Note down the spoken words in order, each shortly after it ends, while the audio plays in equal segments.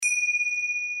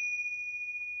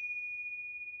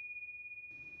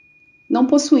Não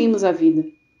possuímos a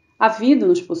vida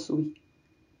nos possui.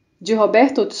 De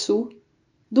Roberto Otsu,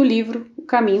 do livro O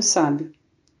Caminho Sábio.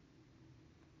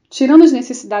 Tirando as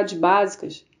necessidades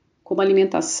básicas, como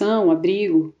alimentação,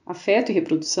 abrigo, afeto e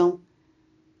reprodução,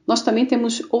 nós também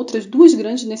temos outras duas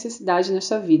grandes necessidades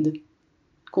nesta vida: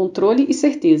 controle e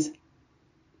certeza.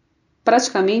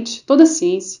 Praticamente toda a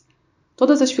ciência,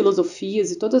 todas as filosofias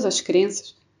e todas as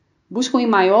crenças buscam em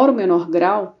maior ou menor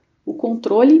grau o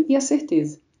controle e a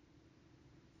certeza.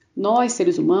 Nós,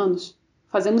 seres humanos,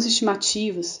 fazemos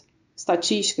estimativas,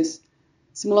 estatísticas,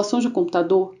 simulações de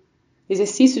computador,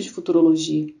 exercícios de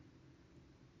futurologia.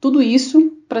 Tudo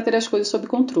isso para ter as coisas sob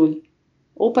controle,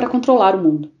 ou para controlar o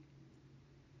mundo.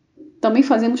 Também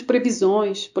fazemos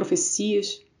previsões,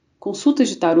 profecias, consultas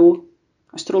de tarô,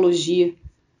 astrologia.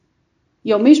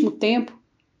 E, ao mesmo tempo,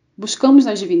 buscamos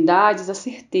nas divindades a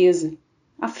certeza,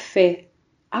 a fé,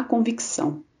 a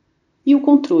convicção e o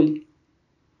controle.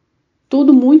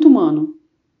 Tudo muito humano,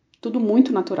 tudo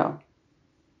muito natural.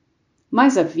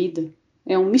 Mas a vida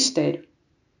é um mistério.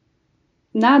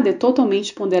 Nada é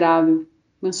totalmente ponderável,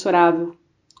 mensurável,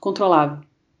 controlável.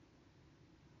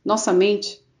 Nossa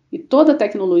mente e toda a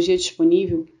tecnologia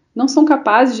disponível não são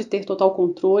capazes de ter total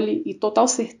controle e total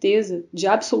certeza de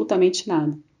absolutamente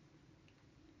nada.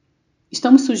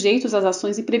 Estamos sujeitos às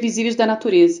ações imprevisíveis da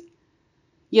natureza,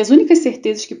 e as únicas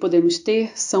certezas que podemos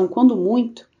ter são, quando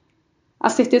muito, a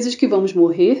certeza de que vamos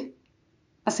morrer,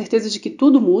 a certeza de que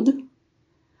tudo muda,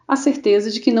 a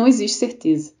certeza de que não existe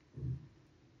certeza.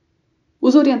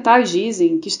 Os orientais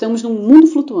dizem que estamos num mundo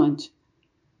flutuante.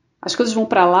 As coisas vão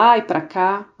para lá e para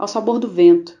cá, ao sabor do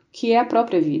vento, que é a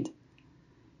própria vida.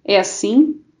 É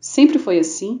assim, sempre foi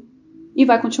assim, e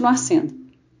vai continuar sendo.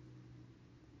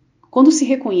 Quando se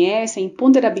reconhece a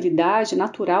imponderabilidade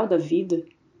natural da vida,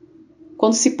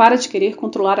 quando se para de querer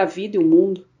controlar a vida e o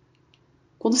mundo,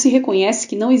 quando se reconhece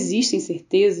que não existem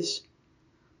certezas,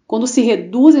 quando se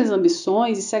reduzem as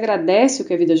ambições e se agradece o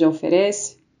que a vida já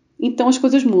oferece, então as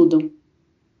coisas mudam.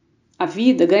 A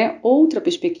vida ganha outra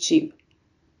perspectiva.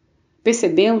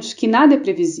 Percebemos que nada é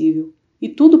previsível e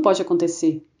tudo pode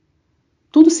acontecer.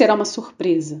 Tudo será uma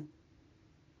surpresa.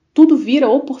 Tudo vira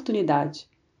oportunidade.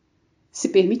 Se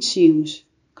permitirmos,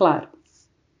 claro.